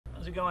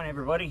How's it going,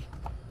 everybody?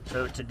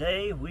 So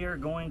today we are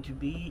going to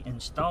be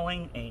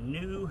installing a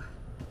new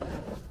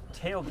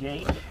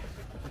tailgate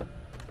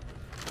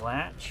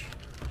latch,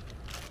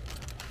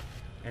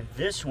 and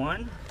this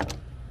one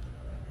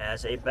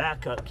has a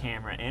backup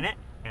camera in it,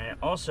 and it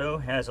also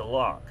has a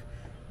lock.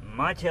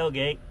 My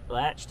tailgate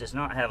latch does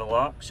not have a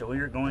lock, so we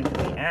are going to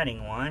be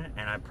adding one,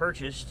 and I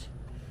purchased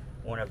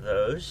one of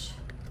those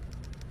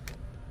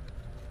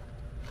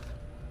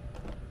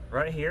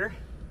right here,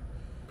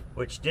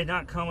 which did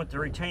not come with the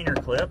retainer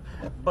clip,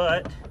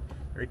 but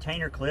the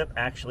retainer clip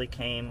actually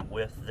came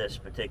with this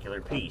particular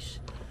piece.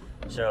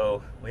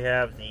 So we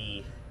have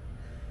the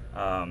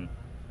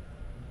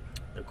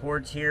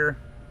cords here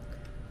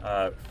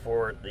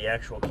for the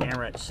actual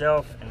camera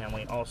itself, and then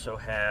we also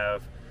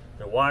have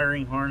the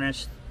wiring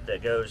harness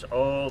that goes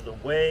all the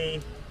way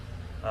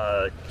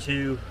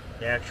to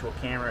the actual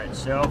camera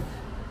itself.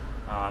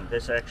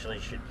 This actually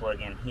should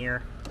plug in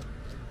here.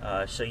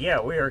 So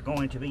yeah, we are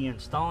going to be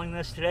installing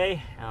this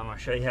today, and I'm going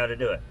to show you how to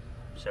do it.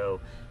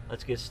 So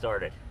let's get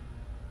started.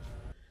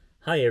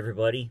 Hi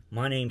everybody,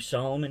 my name's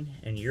Solomon,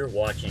 and you're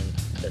watching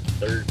the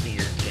Third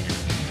Beard channel.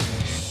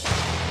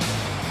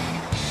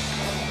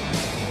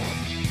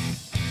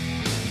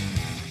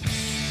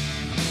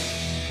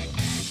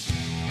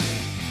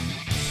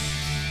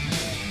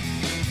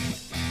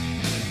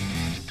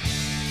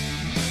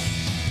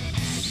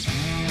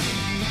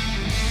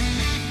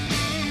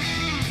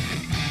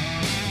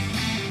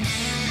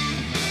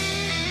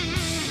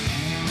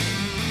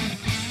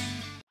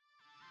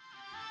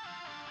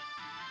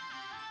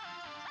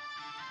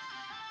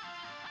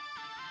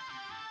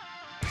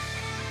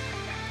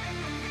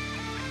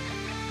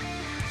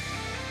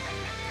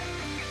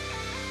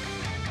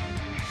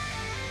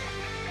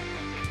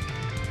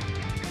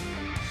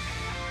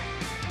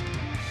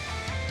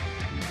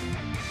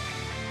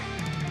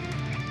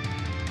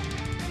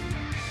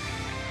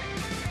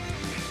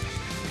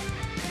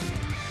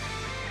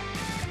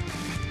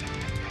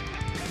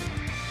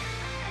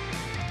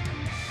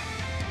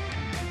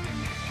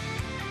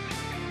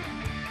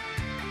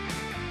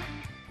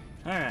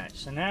 Alright,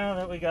 so now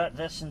that we got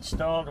this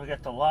installed, we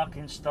got the lock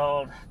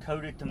installed,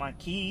 coded to my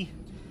key.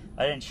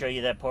 I didn't show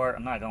you that part,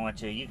 I'm not going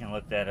to. You can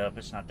look that up,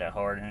 it's not that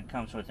hard, and it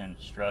comes with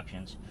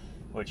instructions,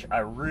 which I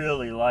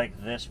really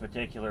like this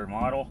particular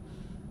model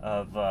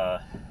of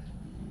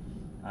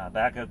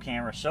backup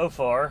camera so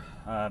far,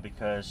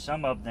 because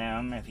some of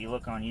them, if you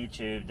look on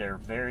YouTube, they're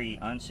very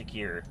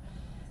unsecure.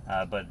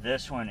 But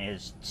this one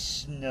is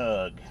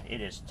snug. It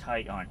is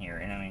tight on here,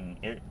 and I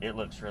mean, it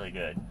looks really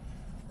good.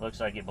 Looks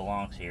like it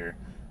belongs here.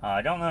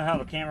 I don't know how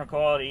the camera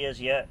quality is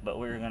yet, but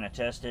we're going to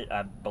test it.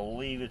 I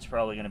believe it's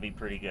probably going to be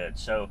pretty good.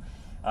 So,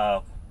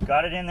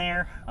 got it in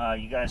there.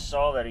 You guys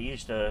saw that I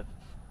used a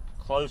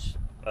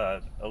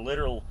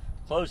literal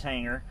clothes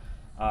hanger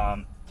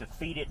to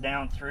feed it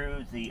down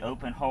through the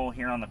open hole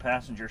here on the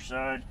passenger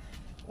side.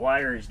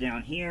 Wire is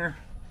down here.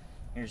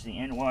 Here's the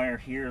end wire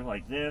here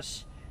like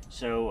this.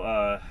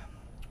 So,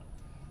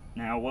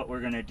 now what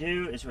we're going to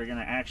do is we're going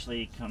to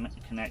actually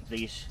connect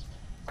these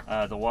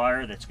the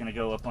wire that's going to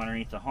go up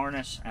underneath the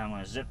harness. I'm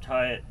going to zip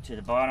tie it to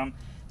the bottom.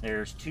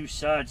 There's two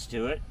sides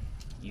to it.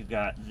 You've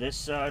got this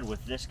side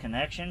with this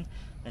connection.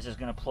 This is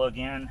going to plug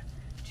in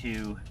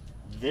to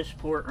this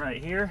port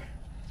right here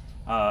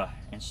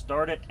and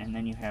start it, and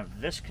then you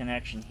have this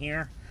connection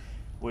here,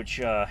 which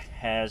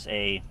has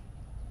a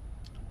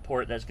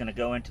port that's going to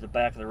go into the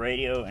back of the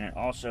radio, and it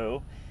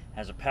also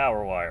has a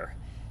power wire.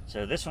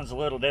 So this one's a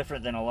little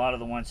different than a lot of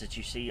the ones that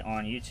you see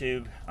on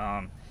YouTube.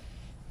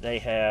 They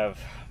have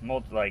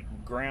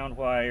like ground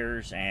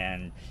wires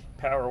and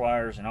power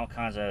wires and all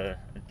kinds of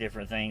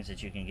different things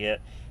that you can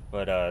get,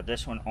 but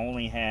this one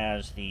only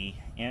has the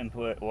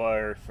input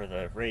wire for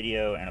the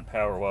radio and a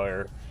power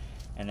wire,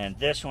 and then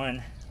this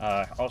one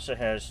also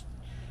has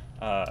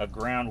a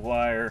ground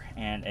wire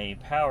and a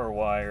power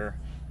wire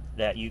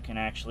that you can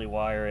actually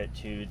wire it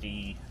to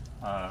the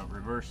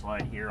reverse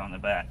light here on the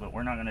back. But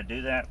we're not going to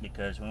do that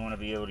because we want to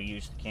be able to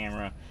use the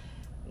camera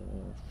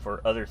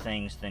for other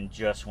things than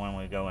just when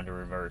we go into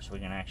reverse. We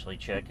can actually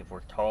check if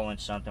we're tolling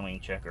something, we can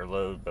check our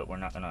load, but we're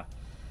not gonna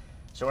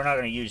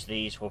use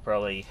these. We'll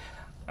probably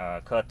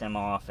cut them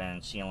off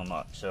and seal them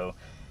up. So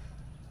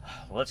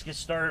let's get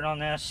started on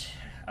this.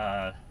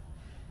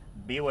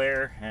 Be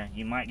aware,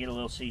 you might get a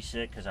little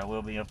seasick because I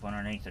will be up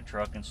underneath the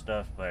truck and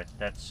stuff, but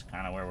that's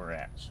kind of where we're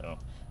at. So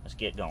let's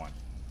get going.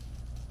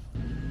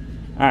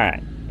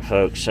 Alright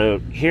folks, so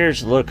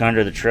here's a look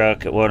under the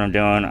truck at what I'm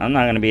doing. I'm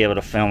not going to be able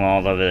to film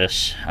all of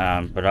this,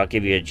 but I'll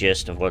give you a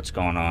gist of what's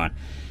going on.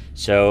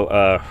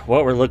 So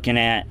what we're looking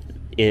at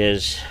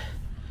is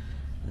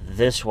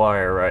this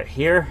wire right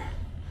here,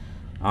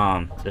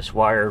 this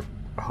wire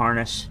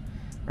harness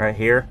right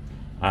here.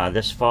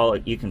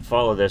 You can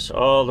follow this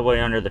all the way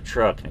under the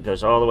truck, and it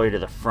goes all the way to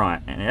the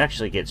front, and it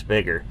actually gets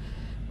bigger.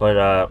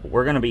 But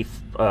we're going to be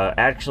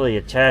actually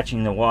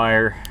attaching the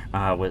wire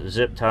with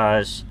zip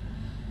ties.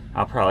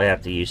 I'll probably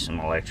have to use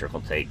some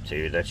electrical tape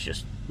too. That's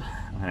just,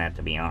 I'm gonna have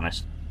to be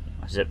honest.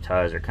 My zip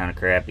ties are kind of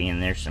crappy,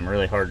 and there's some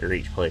really hard to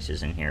reach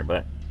places in here,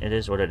 but it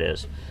is what it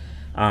is.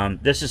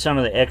 This is some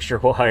of the extra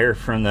wire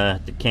from the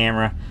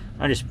camera.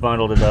 I just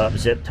bundled it up,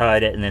 zip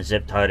tied it, and then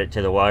zip tied it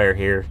to the wire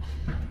here.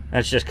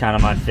 That's just kind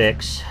of my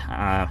fix.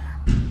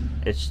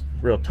 It's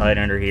real tight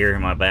under here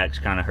and my back's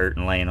kind of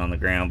hurting laying on the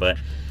ground, but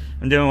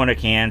I'm doing what I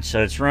can.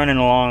 So it's running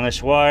along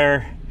this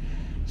wire,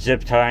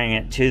 zip tying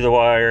it to the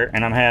wire,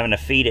 and I'm having to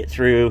feed it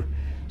through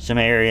some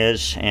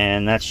areas,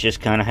 and that's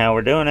just kind of how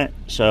we're doing it.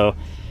 So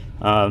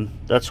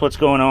that's what's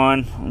going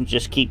on. I'll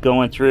just keep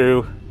going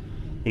through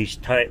these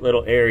tight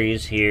little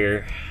areas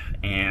here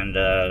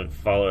and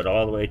follow it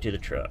all the way to the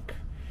truck,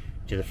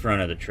 to the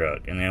front of the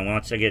truck. And then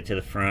once I get to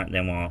the front,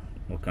 then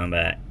we'll come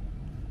back.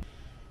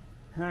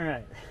 All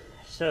right,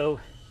 so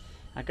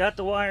I got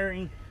the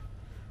wiring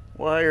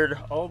wired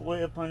all the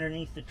way up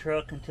underneath the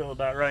truck until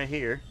about right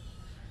here,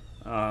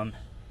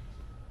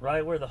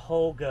 right where the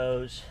hole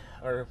goes,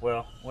 or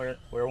well,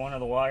 where one of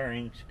the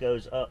wirings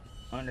goes up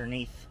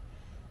underneath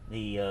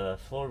the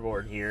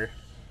floorboard here,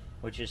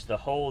 which is the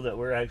hole that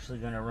we're actually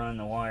going to run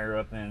the wire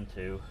up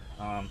into.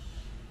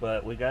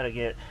 But we got to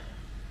get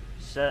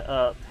set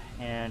up,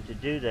 and to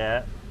do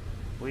that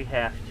we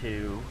have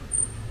to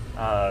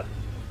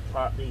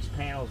pop these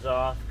panels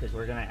off, because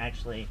we're going to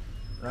actually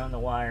run the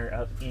wire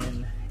up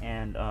in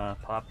and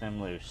pop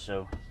them loose.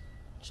 So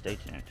stay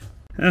tuned.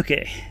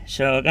 Okay,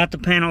 so I got the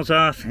panels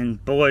off,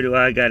 and boy do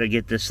I got to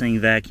get this thing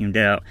vacuumed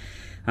out.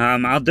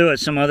 I'll do it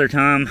some other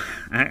time.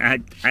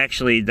 I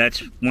actually, that's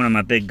one of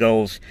my big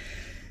goals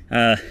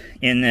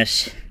in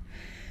this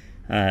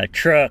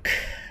truck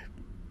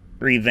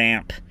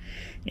revamp,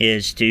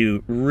 is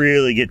to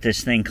really get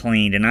this thing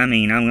cleaned. And I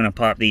mean, I'm going to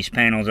pop these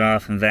panels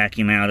off and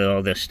vacuum out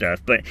all this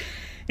stuff. But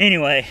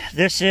anyway,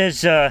 this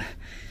is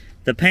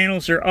the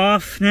panels are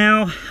off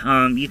now.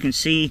 You can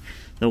see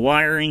the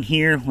wiring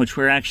here, which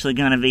we're actually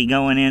going to be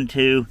going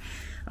into,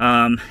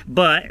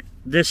 but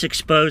this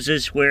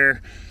exposes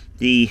where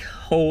the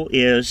hole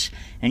is,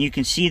 and you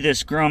can see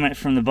this grommet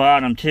from the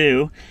bottom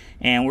too.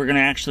 And we're going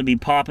to actually be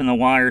popping the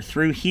wire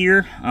through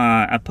here.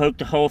 I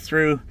poked a hole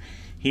through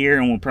here,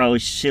 and we'll probably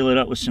seal it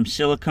up with some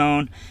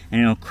silicone,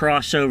 and it'll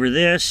cross over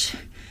this,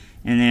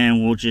 and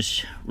then we'll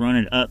just run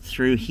it up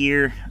through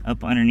here,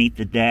 up underneath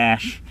the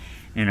dash,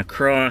 and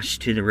across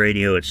to the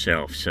radio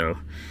itself. So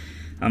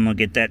I'm gonna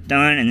get that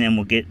done, and then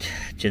we'll get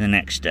to the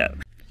next step.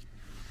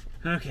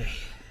 Okay,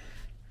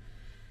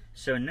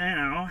 so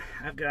now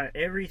I've got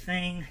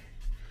everything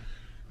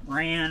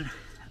ran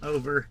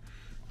over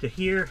to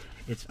here.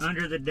 It's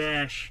under the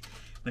dash,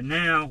 but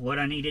now what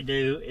I need to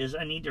do is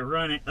I need to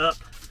run it up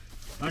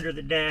under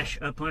the dash,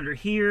 up under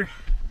here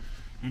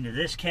into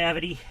this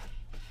cavity,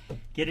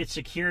 get it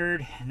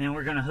secured, and then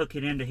we're going to hook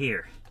it into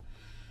here.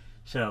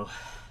 So,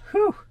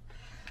 whew,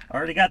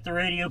 already got the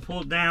radio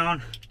pulled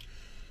down,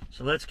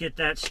 so let's get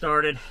that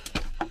started.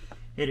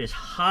 It is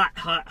hot,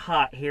 hot,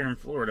 hot here in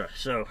Florida,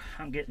 so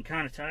I'm getting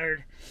kind of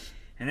tired,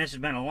 and this has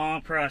been a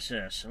long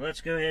process. So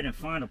let's go ahead and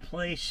find a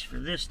place for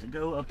this to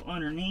go up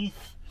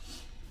underneath.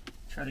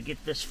 Try to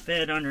get this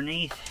fed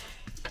underneath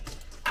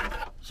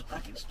so I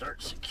can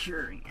start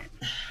securing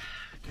it.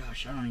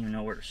 Gosh, I don't even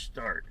know where to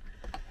start.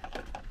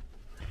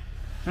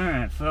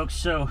 Alright folks,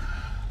 so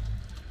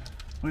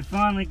we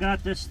finally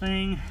got this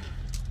thing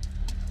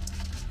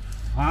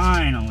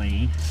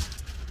finally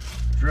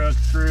drug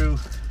through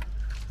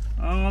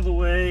all the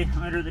way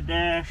under the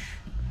dash,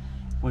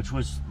 which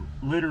was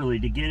literally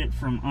to get it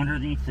from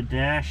underneath the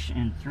dash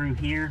and through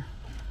here.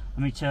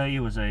 Let me tell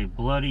you, it was a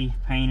bloody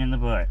pain in the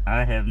butt.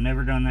 I have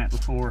never done that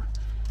before,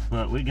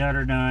 but we got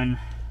her done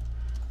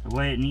the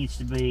way it needs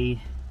to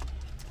be.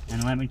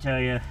 And let me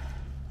tell you,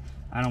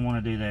 I don't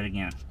want to do that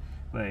again.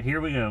 But here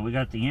we go. We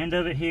got the end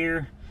of it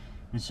here,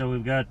 and so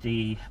we've got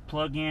the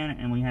plug-in,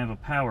 and we have a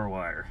power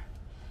wire.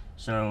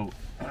 So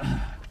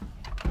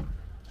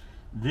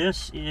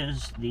this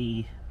is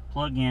the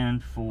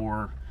plug-in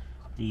for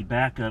the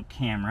backup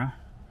camera,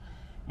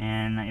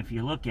 and if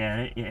you look at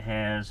it, it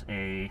has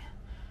a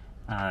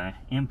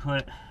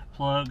input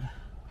plug,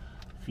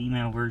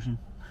 female version,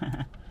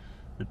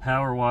 the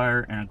power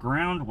wire, and a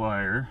ground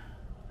wire.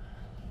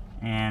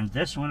 And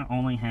this one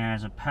only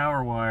has a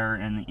power wire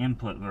and the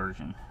input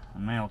version,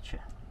 the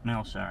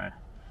male side.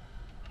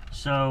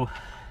 So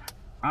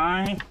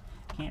I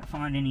can't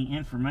find any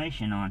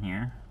information on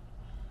here.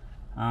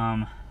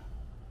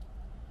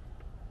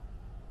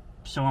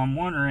 So I'm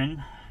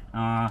wondering,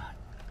 I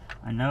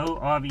know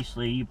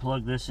obviously you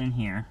plug this in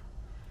here,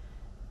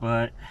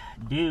 but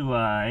do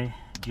I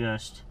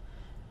just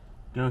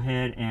go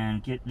ahead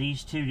and get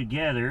these two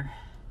together?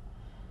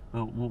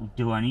 But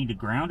do I need to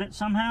ground it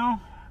somehow?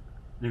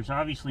 There's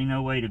obviously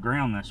no way to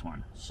ground this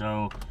one,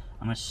 so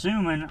I'm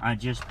assuming I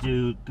just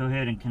go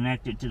ahead and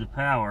connect it to the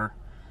power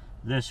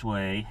this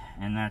way,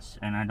 and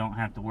I don't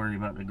have to worry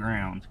about the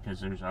ground, because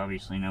there's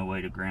obviously no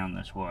way to ground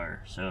this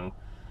wire. So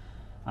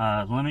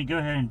let me go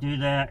ahead and do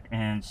that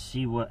and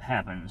see what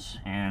happens,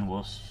 and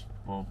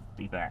we'll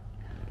be back.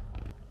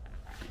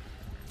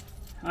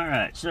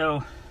 Alright,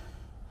 so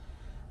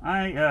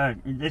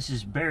this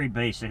is very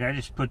basic. I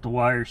just put the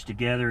wires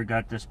together,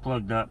 got this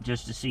plugged up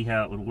just to see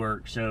how it would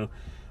work. So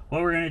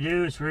what we're going to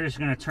do is we're just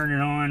going to turn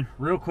it on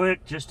real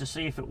quick just to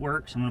see if it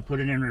works. I'm going to put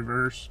it in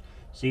reverse,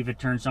 see if it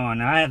turns on.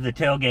 Now, I have the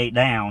tailgate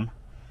down,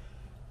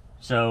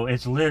 so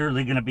it's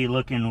literally going to be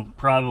looking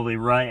probably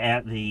right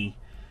at the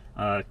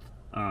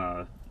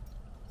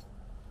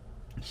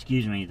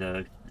excuse me,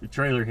 the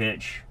trailer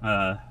hitch,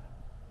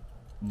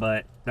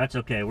 but that's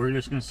okay. We're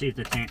just going to see if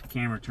the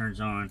camera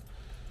turns on.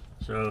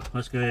 So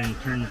let's go ahead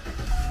and turn the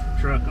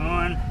truck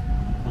on,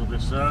 pull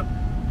this up.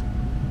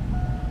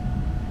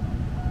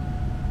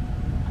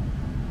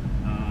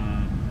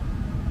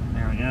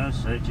 There we go.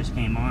 So it just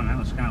came on. That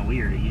was kind of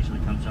weird. It usually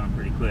comes on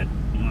pretty quick.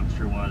 I'm not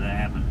sure why that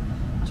happened.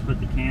 Let's put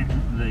the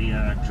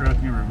truck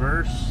in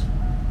reverse.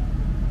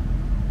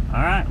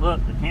 All right,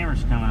 look, the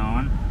camera's coming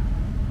on.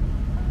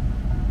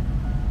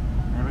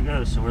 There we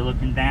go. So we're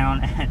looking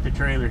down at the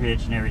trailer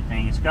hitch and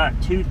everything. It's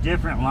got two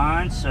different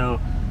lines,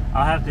 so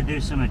I'll have to do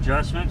some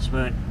adjustments,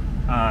 but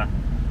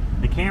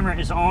the camera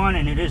is on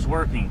and it is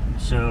working,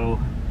 so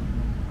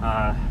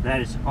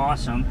that is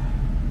awesome.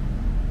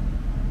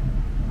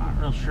 Not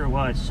real sure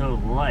why it's so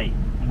light.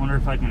 I wonder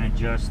if I can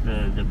adjust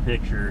the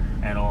picture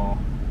at all.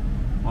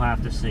 We'll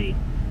have to see.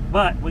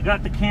 But we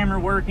got the camera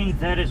working.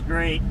 That is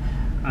great.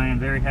 I am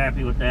very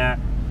happy with that.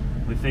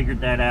 We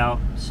figured that out.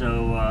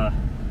 So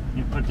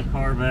you put the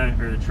car back,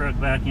 or the truck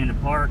back into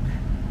park.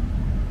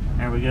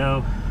 There we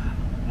go.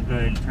 We'll go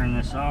ahead and turn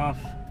this off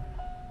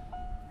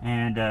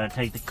and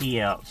take the key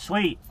out.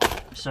 Sweet.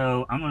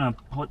 So I'm going to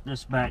put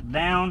this back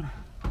down.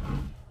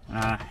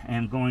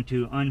 I'm going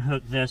to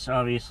unhook this,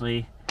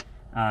 obviously,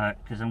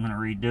 because I'm going to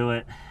redo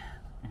it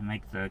and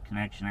make the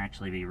connection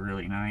actually be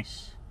really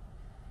nice,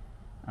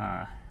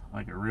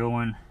 like a real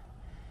one.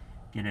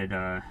 Get it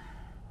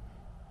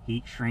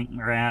heat shrink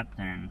wrapped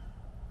and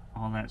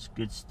all that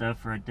good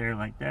stuff right there,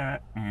 like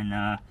that.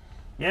 And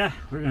yeah,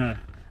 we're going to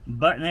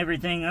button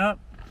everything up.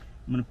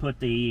 I'm going to put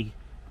the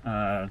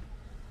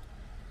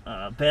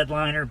bed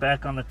liner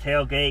back on the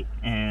tailgate,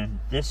 and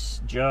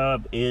this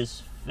job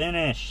is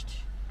finished.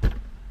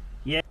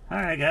 Yeah.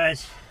 Alright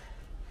guys,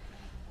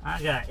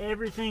 I got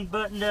everything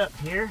buttoned up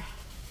here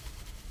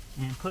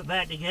and put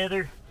back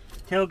together.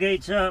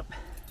 Tailgate's up,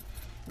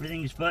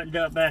 everything's buttoned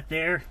up back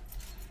there.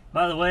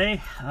 By the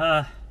way,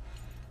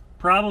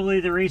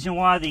 probably the reason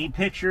why the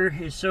picture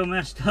is so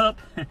messed up,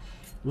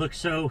 looks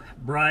so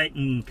bright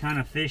and kind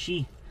of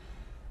fishy,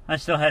 I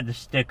still had the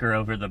sticker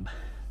over the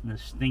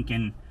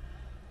stinking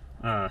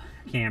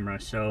camera,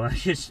 so I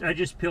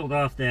just peeled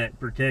off that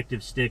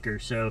protective sticker.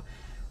 So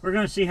we're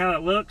gonna see how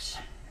it looks,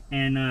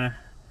 and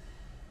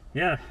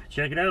yeah,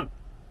 check it out.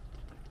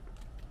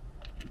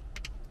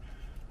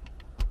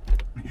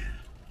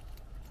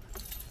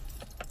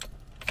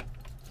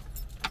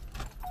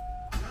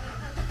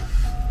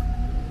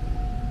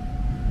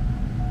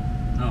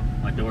 Oh,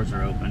 my doors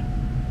are open.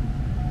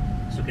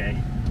 It's okay.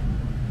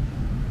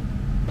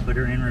 Put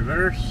her in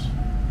reverse.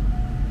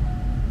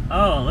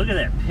 Oh, look at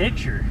that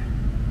picture.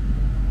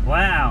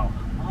 Wow,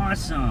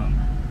 awesome.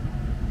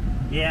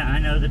 Yeah, I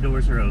know the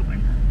doors are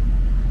open.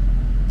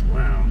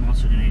 Wow, I'm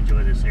also going to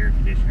enjoy this air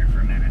conditioner for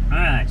a minute.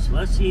 Alright, so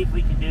let's see if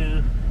we can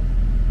do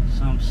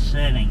some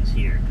settings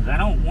here, because I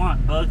don't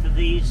want both of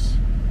these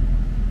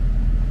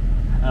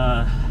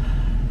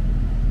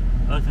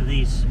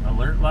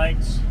alert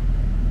lights.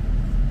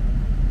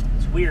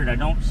 It's weird, I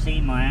don't see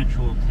my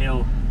actual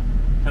tow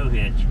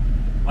hitch.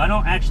 Well, I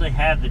don't actually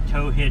have the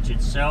tow hitch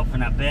itself,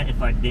 and I bet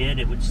if I did,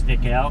 it would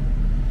stick out.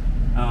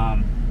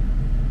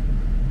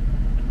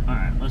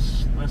 Alright,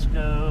 let's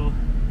go.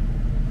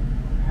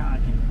 How I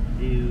can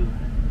do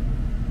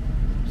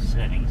some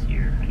settings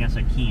here. I guess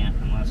I can't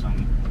unless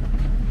I'm.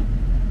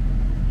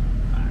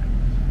 Alright,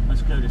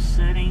 let's go to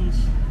settings.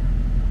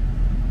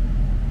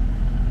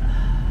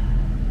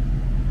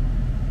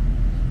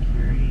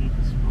 Security,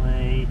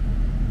 display,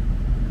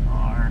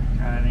 car,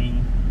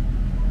 driving.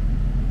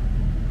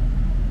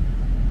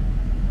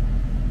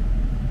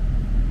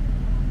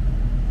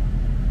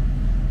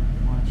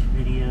 Watch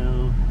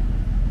video.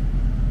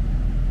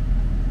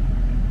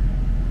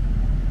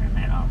 Turn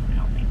that off, we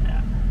don't need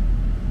that.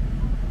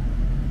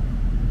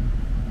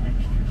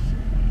 Extra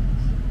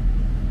settings.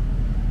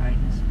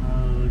 Brightness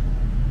mode.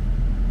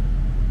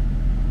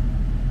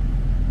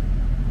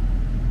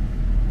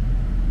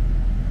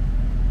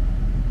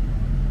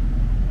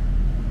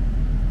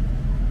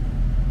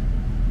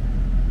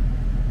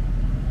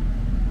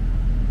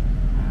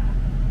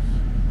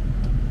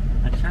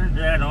 I turned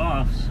that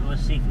off, so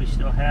let's see if we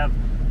still have.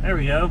 There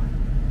we go.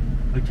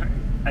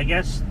 I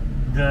guess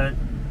the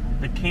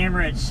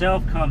camera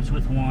itself comes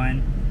with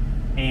one,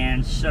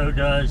 and so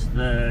does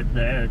the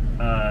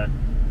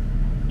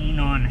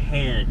Eonon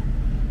head.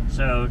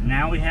 So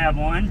now we have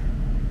one,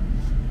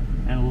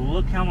 and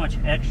look how much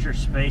extra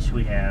space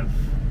we have.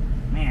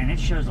 Man, it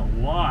shows a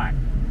lot.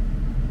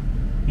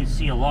 You can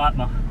see a lot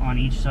on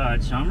each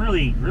side, so I'm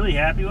really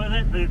happy with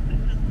it.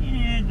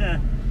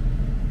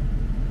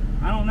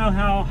 I don't know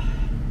how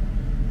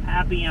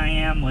happy I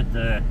am with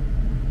the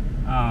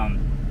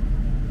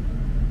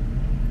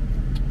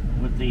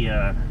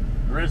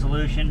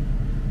resolution.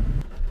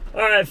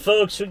 Alright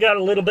folks, we got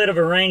a little bit of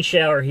a rain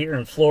shower here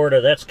in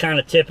Florida. That's kind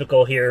of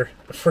typical here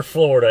for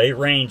Florida. It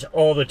rains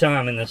all the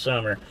time in the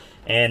summer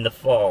and the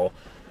fall.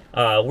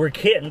 We're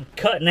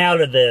cutting out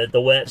of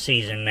the wet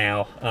season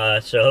now,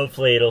 so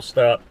hopefully it'll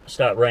stop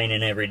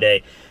raining every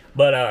day.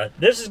 But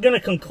this is going to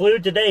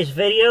conclude today's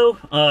video,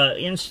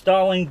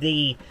 installing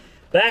the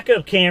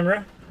backup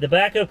camera. The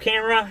backup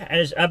camera,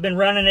 as I've been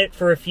running it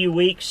for a few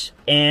weeks,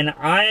 and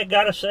I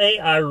gotta say,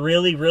 I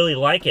really, really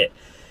like it.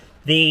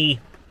 The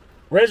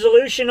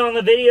resolution on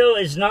the video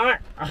is not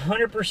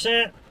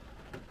 100%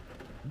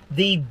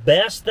 the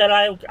best that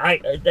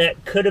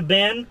that could have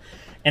been,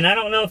 and I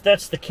don't know if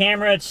that's the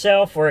camera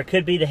itself or it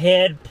could be the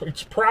head.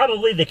 It's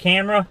probably the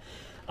camera.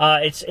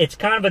 It's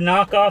kind of a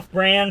knockoff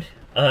brand,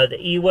 the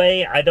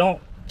Eway. I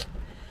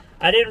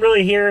didn't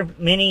really hear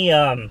many.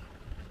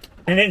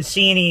 I didn't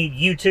see any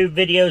YouTube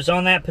videos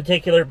on that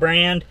particular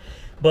brand,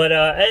 but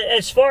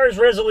as far as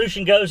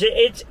resolution goes,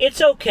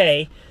 it's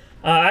okay.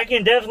 I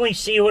can definitely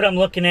see what I'm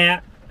looking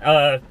at.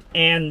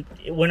 And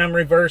when I'm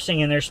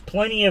reversing, and there's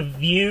plenty of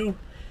view,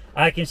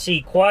 I can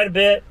see quite a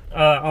bit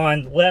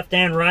on left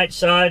and right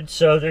side,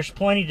 so there's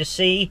plenty to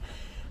see.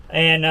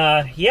 And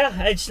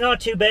yeah, it's not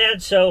too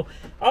bad. So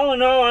all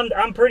in all,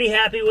 I'm pretty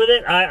happy with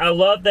it. I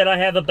love that I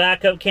have a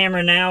backup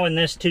camera now in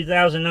this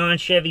 2009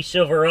 Chevy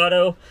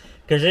Silverado,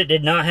 because it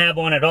did not have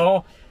one at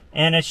all.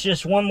 And it's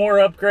just one more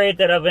upgrade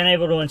that I've been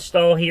able to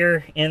install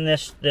here in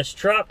this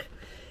truck,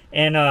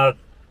 and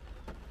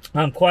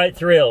I'm quite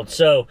thrilled.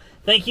 So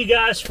thank you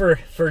guys for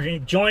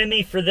joining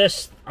me for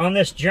on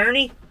this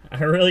journey.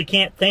 I really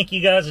can't thank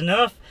you guys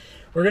enough.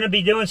 We're going to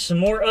be doing some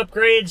more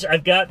upgrades.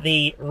 I've got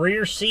the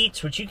rear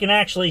seats, which you can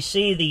actually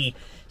see the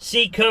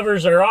seat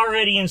covers are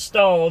already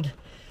installed.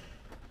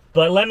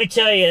 But let me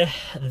tell you,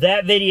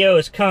 that video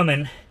is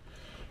coming,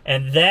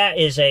 and that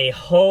is a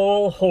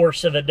whole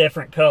horse of a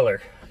different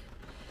color.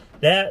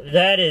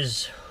 That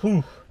is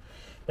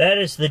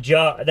the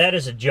job. That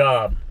is a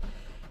job.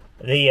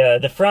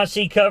 The front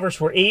seat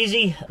covers were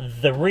easy.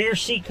 The rear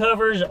seat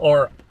covers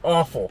are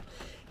awful.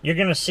 You're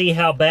gonna see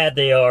how bad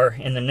they are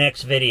in the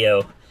next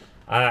video.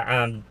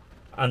 I'm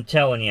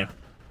telling you,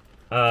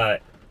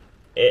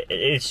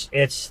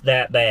 it's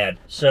that bad.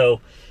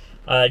 So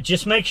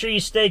just make sure you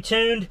stay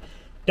tuned.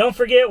 Don't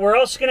forget, we're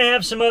also gonna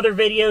have some other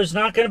videos.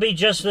 Not gonna be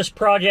just this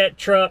project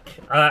truck.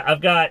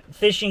 I've got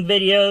fishing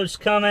videos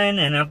coming,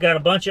 and I've got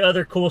a bunch of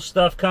other cool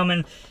stuff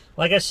coming.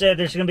 Like I said,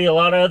 there's going to be a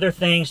lot of other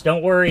things.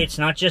 Don't worry, it's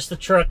not just the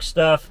truck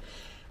stuff.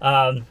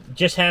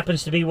 Just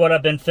happens to be what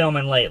I've been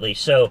filming lately.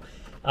 So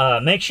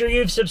make sure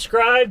you've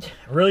subscribed.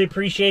 Really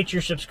appreciate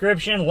your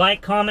subscription.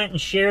 Like, comment,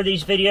 and share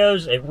these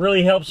videos. It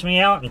really helps me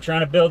out. I'm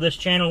trying to build this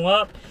channel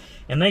up.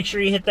 And make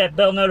sure you hit that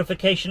bell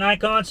notification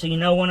icon so you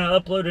know when I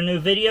upload a new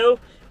video.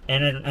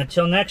 And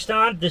until next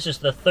time, this is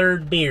the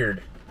Third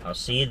Beard. I'll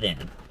see you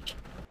then.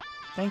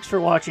 Thanks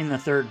for watching the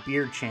Third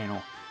Beard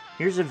channel.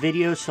 Here's a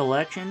video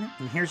selection,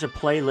 and here's a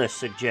playlist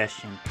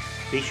suggestion.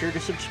 Be sure to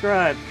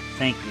subscribe.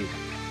 Thank you.